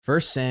1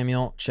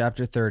 Samuel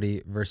chapter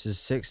 30, verses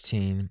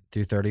 16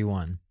 through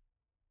 31.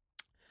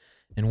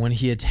 And when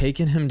he had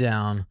taken him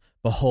down,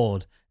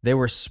 behold, they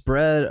were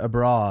spread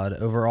abroad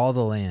over all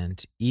the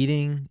land,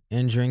 eating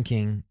and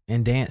drinking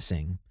and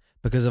dancing,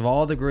 because of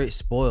all the great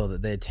spoil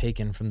that they had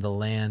taken from the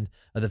land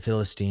of the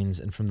Philistines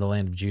and from the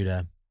land of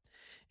Judah.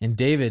 And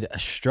David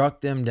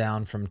struck them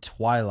down from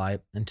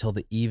twilight until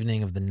the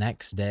evening of the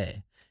next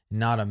day.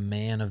 Not a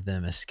man of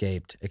them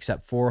escaped,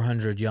 except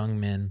 400 young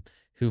men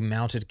who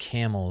mounted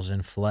camels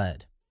and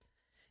fled.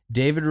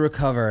 David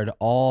recovered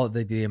all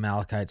that the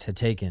Amalekites had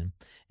taken,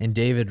 and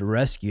David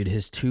rescued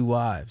his 2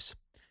 wives.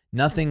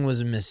 Nothing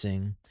was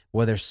missing,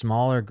 whether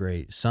small or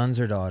great, sons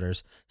or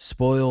daughters,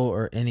 spoil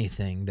or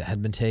anything that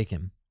had been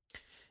taken.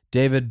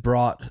 David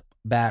brought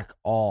back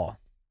all.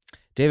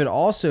 David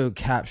also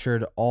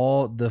captured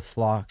all the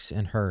flocks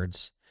and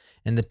herds,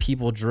 and the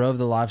people drove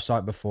the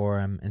livestock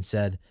before him and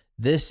said,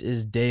 "This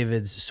is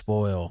David's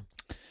spoil."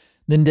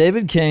 Then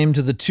David came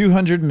to the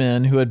 200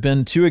 men who had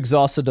been too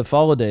exhausted to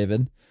follow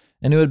David,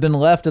 and who had been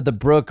left at the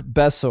brook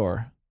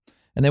Besor.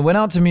 And they went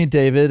out to meet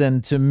David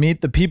and to meet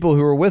the people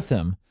who were with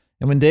him.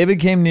 And when David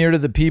came near to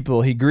the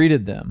people, he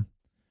greeted them.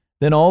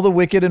 Then all the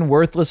wicked and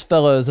worthless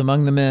fellows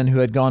among the men who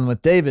had gone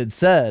with David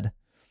said,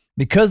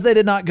 "Because they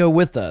did not go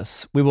with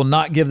us, we will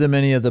not give them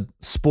any of the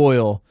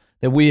spoil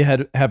that we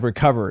have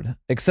recovered,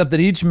 except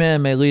that each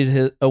man may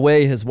lead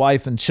away his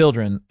wife and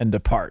children and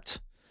depart."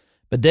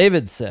 But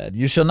David said,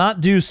 "You shall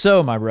not do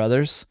so, my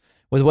brothers,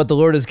 with what the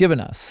Lord has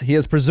given us. He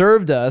has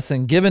preserved us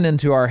and given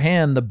into our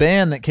hand the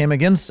band that came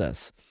against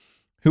us.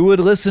 Who would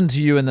listen to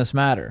you in this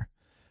matter?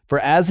 For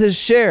as his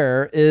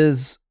share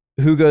is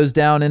who goes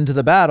down into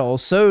the battle,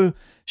 so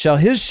shall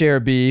his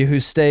share be who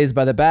stays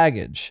by the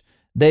baggage.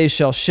 They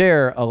shall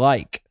share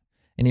alike."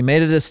 And he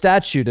made it a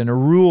statute and a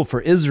rule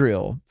for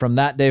Israel from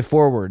that day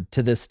forward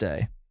to this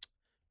day.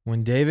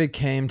 When David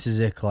came to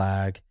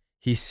Ziklag,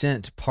 he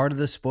sent part of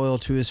the spoil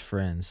to his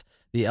friends,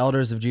 the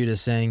elders of Judah,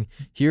 saying,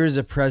 "Here is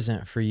a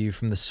present for you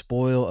from the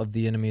spoil of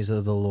the enemies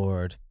of the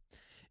Lord."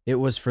 It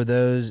was for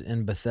those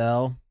in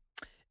Bethel,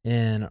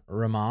 in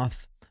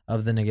Ramoth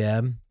of the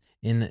Negeb,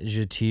 in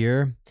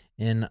Jatir,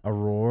 in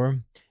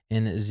Aror,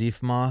 in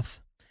Zephmoth,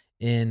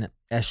 in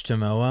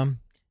Eshtemoa,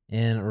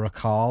 in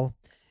Rakal,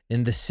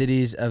 in the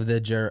cities of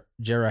the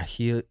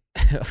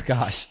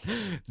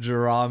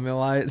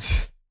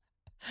Jerahmeelites,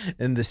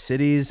 in the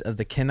cities of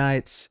the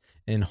Kenites,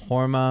 in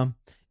Hormah,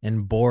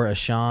 in Bor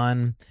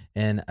Ashan,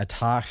 in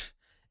Atash,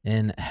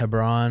 in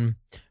Hebron,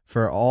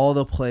 for all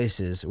the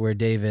places where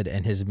David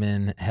and his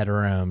men had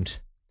roamed.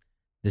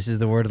 This is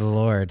the word of the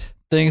Lord.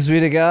 Thanks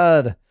be to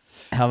God.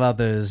 How about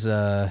those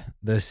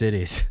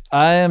cities?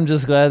 I am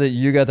just glad that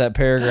you got that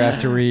paragraph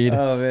to read.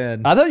 Oh,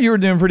 man. I thought you were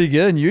doing pretty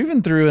good, and you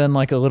even threw in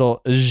like a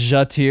little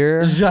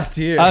Jatir.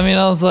 Jatir. I mean,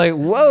 I was like,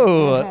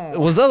 whoa,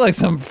 was that like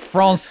some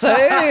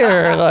Francais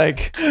or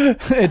like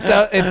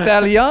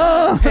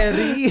Italian?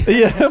 Perry.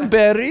 Yeah,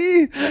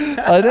 Berry.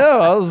 I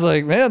know. I was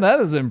like, man, that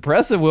is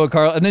impressive, Will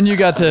Carl. And then you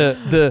got to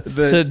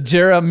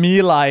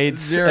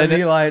Jerahmeelites.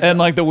 Jerahmeelites. And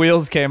like the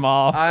wheels came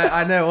off.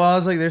 I know. Well, I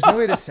was like, there's no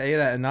way to say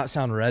that and not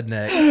sound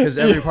redneck, because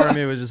every part of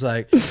me was just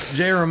like,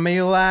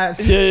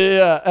 Jerahmeelites.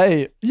 Yeah.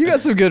 Hey, you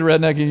got some good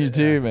redneck in you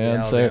too,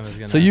 man. So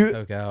you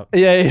poke out.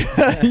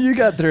 Yeah, you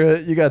got through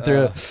it.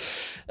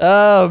 it.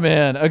 Oh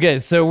man. Okay,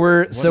 so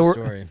we're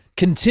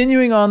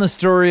continuing on the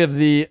story of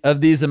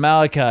these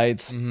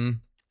Amalekites who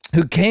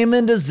came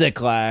into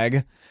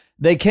Ziklag.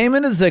 They came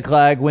into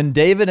Ziklag when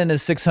David and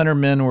his 600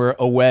 men were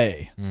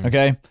away.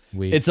 Okay,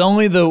 it's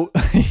only the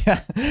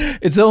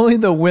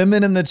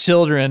women and the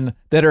children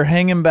that are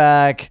hanging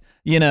back.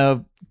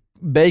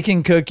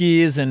 Baking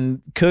cookies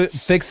and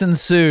fixing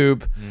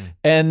soup.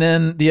 And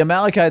then the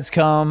Amalekites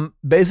come,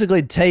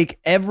 basically take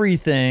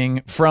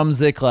everything from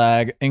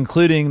Ziklag,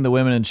 including the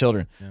women and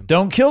children. Yeah.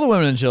 Don't kill the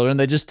women and children.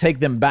 They just take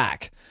them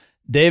back.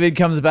 David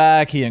comes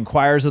back. He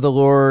inquires of the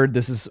Lord.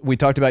 We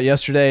talked about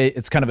yesterday.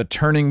 It's kind of a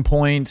turning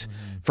point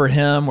for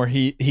him where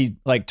he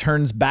like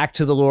turns back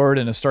to the Lord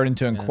and is starting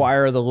to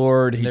inquire of the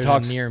Lord. There's a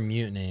near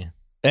mutiny.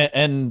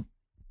 And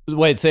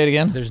wait, say it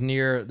again. There's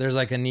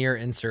like a near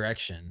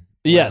insurrection.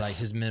 Yes. Like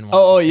his men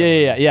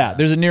yeah.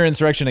 There's a near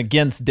insurrection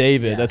against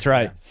David. Yeah, that's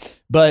right. Yeah.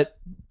 But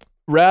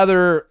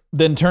rather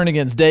than turn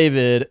against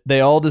David,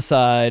 they all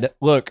decide,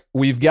 look,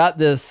 we've got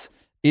this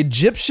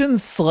Egyptian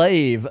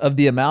slave of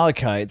the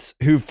Amalekites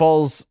who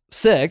falls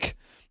sick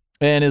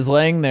and is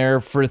laying there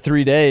for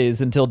 3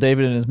 days until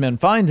David and his men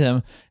find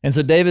him. And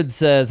so David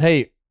says,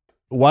 hey,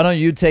 why don't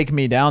you take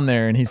me down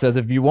there? And he says,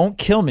 if you won't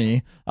kill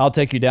me, I'll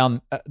take you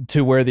down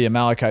to where the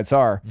Amalekites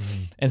are.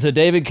 And so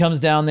David comes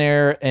down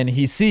there and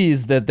he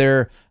sees that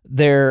they're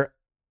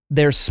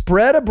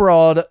spread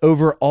abroad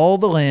over all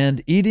the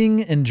land,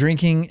 eating and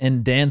drinking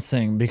and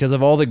dancing because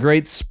of all the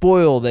great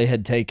spoil they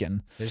had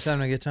taken. They're just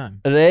having a good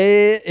time.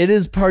 It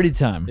is party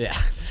time. Yeah.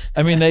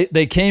 I mean,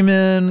 they came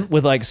in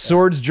with like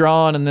swords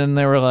drawn, and then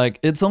they were like,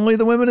 it's only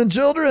the women and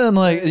children.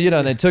 Like,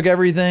 they took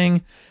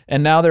everything,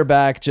 and now they're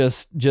back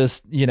just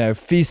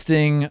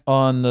feasting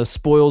on the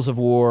spoils of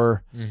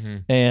war.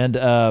 And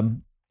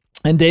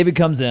And David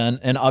comes in,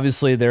 and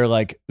obviously they're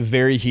like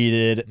very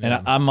heated. Yeah.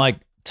 And I'm like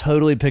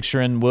totally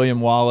picturing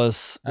William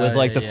Wallace with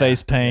like the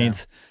face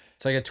paint.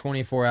 It's like a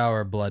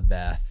 24-hour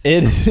bloodbath.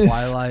 It is.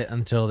 Twilight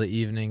until the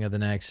evening of the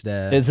next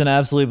day. It's an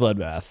absolute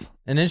bloodbath.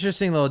 An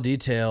interesting little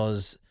detail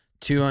is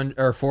 200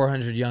 or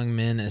 400 young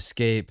men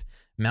escape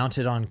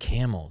mounted on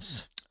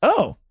camels.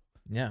 Oh,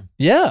 Yeah.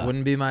 yeah.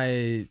 Wouldn't be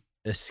my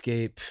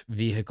escape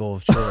vehicle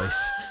of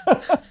choice.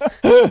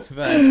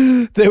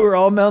 But They were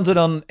all mounted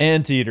on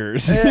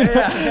anteaters.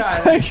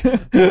 camels.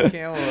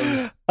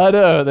 I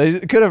know. They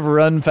could have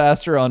run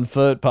faster on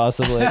foot,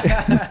 possibly.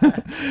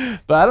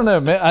 But I don't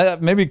know.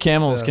 Maybe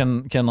camels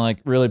can like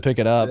really pick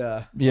it up.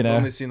 Yeah. You know? I've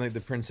only seen like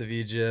the Prince of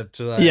Egypt.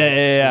 Like,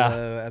 Yeah.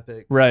 slow,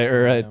 epic. Right.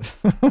 You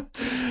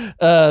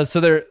know.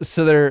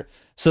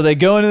 So they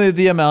go into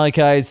the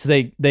Amalekites.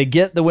 They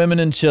get the women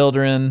and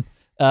children.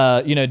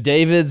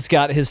 David's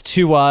got his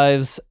 2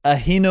 wives.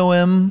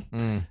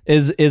 Ahinoam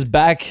is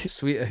back.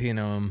 Sweet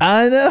Ahinoam.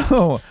 I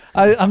know.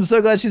 I'm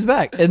so glad she's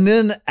back. And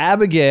then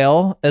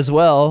Abigail as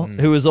well,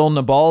 who was old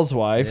Nabal's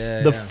wife,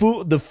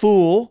 the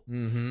fool,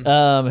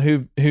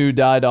 who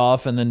died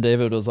off, and then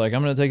David was like,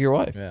 "I'm going to take your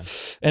wife." Yeah.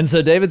 And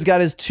so David's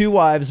got his 2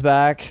 wives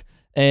back,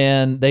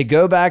 and they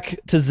go back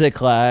to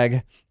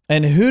Ziklag.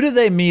 And who do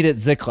they meet at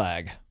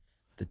Ziklag?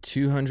 The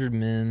 200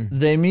 men.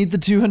 They meet the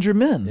 200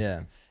 men.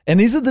 Yeah. And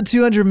these are the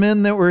 200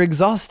 men that were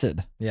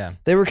exhausted. Yeah.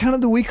 They were kind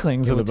of the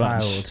weaklings of the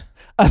bunch.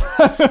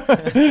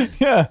 Tired.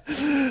 Yeah.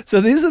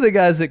 So these are the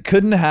guys that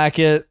couldn't hack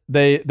it.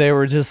 They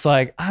were just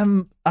like,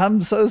 I'm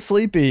so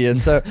sleepy,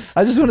 and so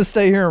I just want to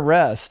stay here and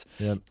rest.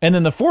 Yep. And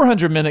then the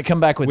 400 men that come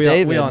back with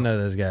David. We all know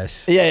those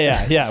guys.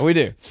 Yeah, we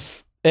do.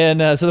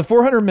 And so the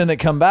 400 men that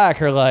come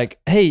back are like,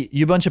 hey,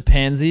 you bunch of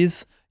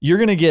pansies. You're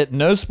going to get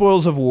no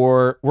spoils of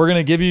war. We're going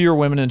to give you your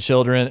women and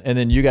children, and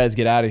then you guys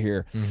get out of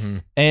here. Mm-hmm.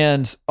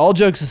 And all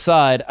jokes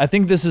aside, I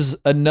think this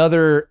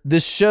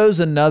shows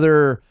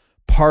another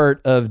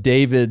part of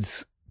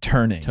David's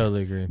turning.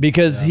 Totally agree.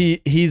 Because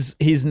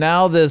he's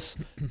now this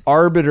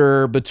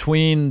arbiter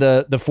between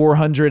the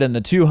 400 and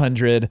the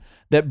 200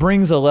 that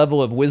brings a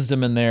level of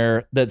wisdom in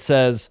there that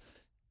says,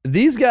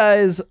 these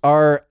guys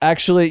are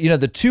actually,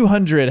 the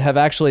 200 have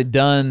actually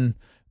done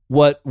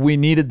what we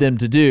needed them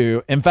to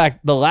do. In fact,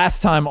 the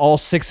last time all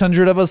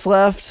 600 of us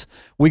left,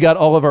 we got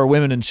all of our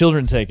women and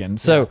children taken.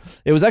 So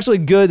it was actually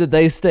good that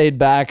they stayed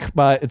back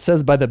by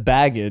the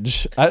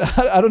baggage.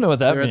 I don't know what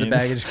that means. They were at the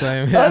baggage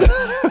claim. Yeah.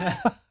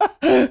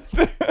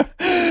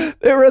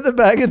 They were at the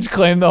baggage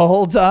claim the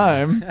whole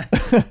time.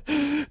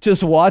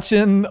 Just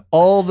watching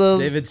all the...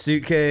 David's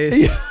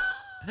suitcase.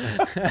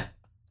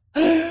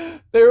 They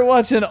were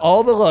watching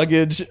all the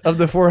luggage of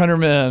the 400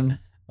 men.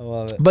 I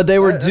love it. But they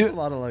were that's a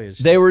lot of luggage.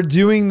 They were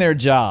doing their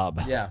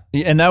job. Yeah.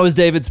 And that was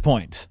David's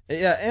point.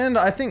 Yeah, and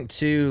I think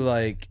too,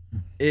 like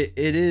it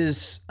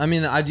is. I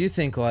mean, I do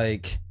think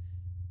like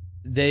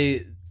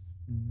they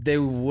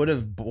would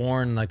have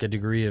borne like a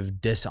degree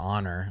of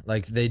dishonor.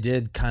 Like they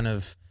did kind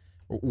of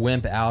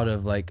wimp out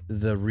of like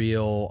the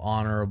real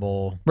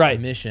honorable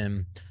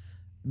mission.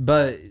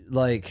 But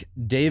like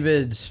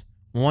David,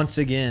 once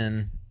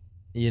again,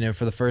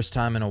 for the first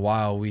time in a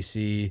while, we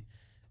see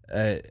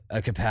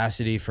a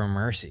capacity for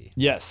mercy.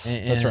 Yes,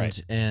 that's right.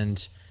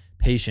 And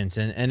patience.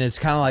 And it's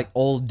kind of like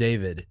old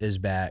David is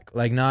back.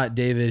 Like not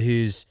David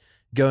who's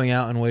going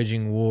out and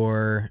waging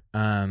war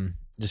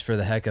just for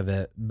the heck of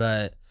it,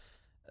 but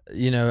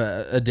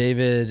a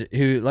David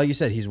who, like you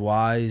said, he's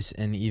wise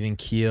and even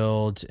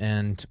keeled.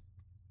 And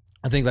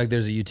I think like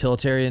there's a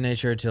utilitarian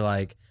nature to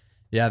like,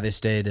 yeah, they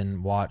stayed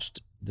and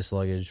watched this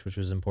luggage, which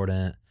was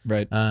important.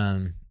 Right.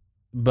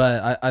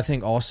 But I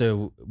think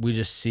also we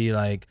just see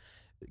like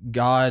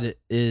God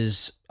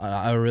is,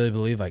 I really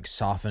believe, like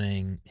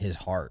softening his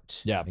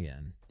heart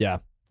again. Yeah.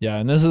 Yeah.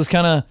 And this is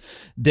kind of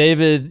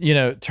David,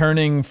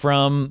 turning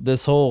from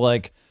this whole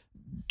like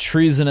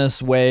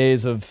treasonous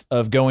ways of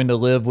going to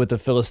live with the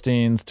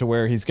Philistines to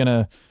where he's going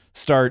to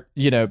start,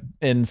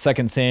 in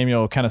 2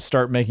 Samuel, kind of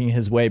start making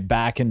his way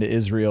back into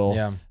Israel.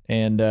 Yeah.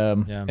 And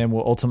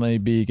will ultimately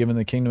be given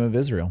the kingdom of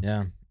Israel.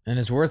 Yeah. And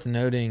it's worth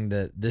noting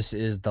that this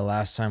is the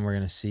last time we're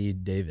going to see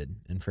David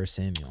in 1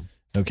 Samuel.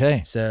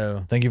 Okay.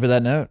 So thank you for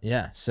that note.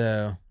 Yeah.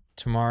 So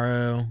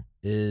tomorrow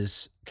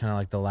is kind of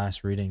like the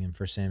last reading in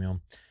 1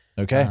 Samuel.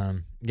 Okay.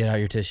 Get out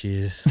your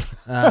tissues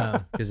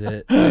because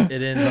it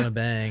ends on a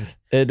bang.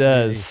 It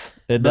does.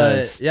 It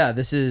does. But yeah,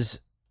 this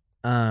is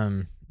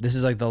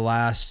like the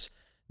last.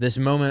 This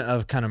moment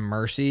of kind of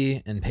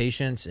mercy and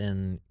patience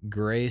and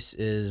grace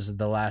is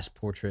the last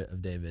portrait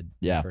of David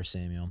in 1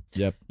 Samuel.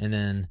 Yep. And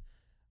then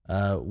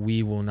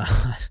we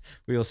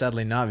will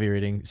sadly not be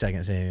reading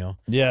 2 Samuel.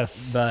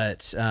 Yes.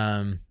 But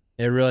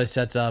it really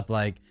sets up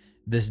like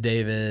this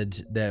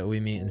David that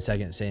we meet in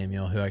 2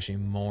 Samuel who actually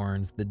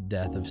mourns the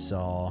death of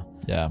Saul.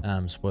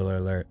 Yeah. Spoiler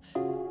alert.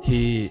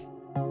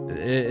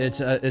 It's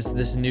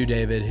this new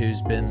David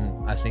who's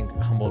been, I think,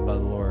 humbled by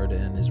the Lord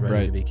and is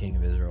ready to be king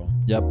of Israel.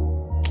 Yep.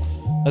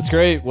 That's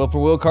great. Well, for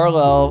Will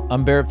Carlisle,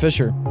 I'm Barrett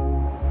Fisher.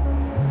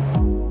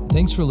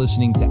 Thanks for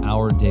listening to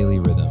Our Daily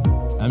Rhythm.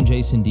 I'm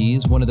Jason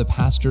Dees, one of the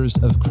pastors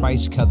of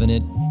Christ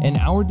Covenant, and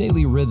Our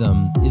Daily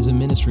Rhythm is a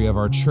ministry of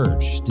our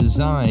church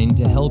designed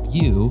to help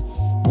you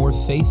more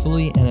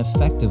faithfully and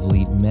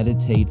effectively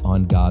meditate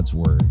on God's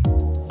Word.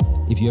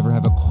 If you ever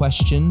have a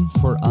question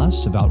for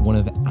us about one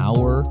of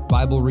our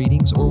Bible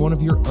readings or one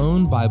of your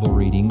own Bible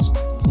readings,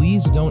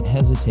 please don't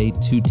hesitate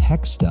to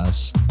text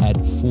us at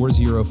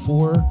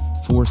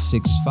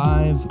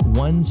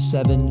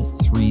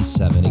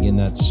 404-465-1737. Again,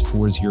 that's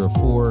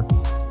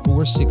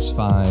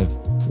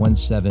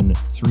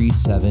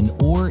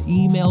 404-465-1737, or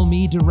email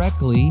me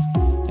directly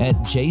at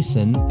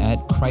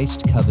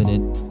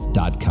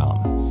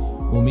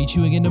jason@christcovenant.com. We'll meet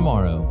you again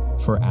tomorrow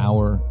for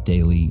Our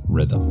Daily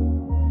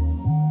Rhythm.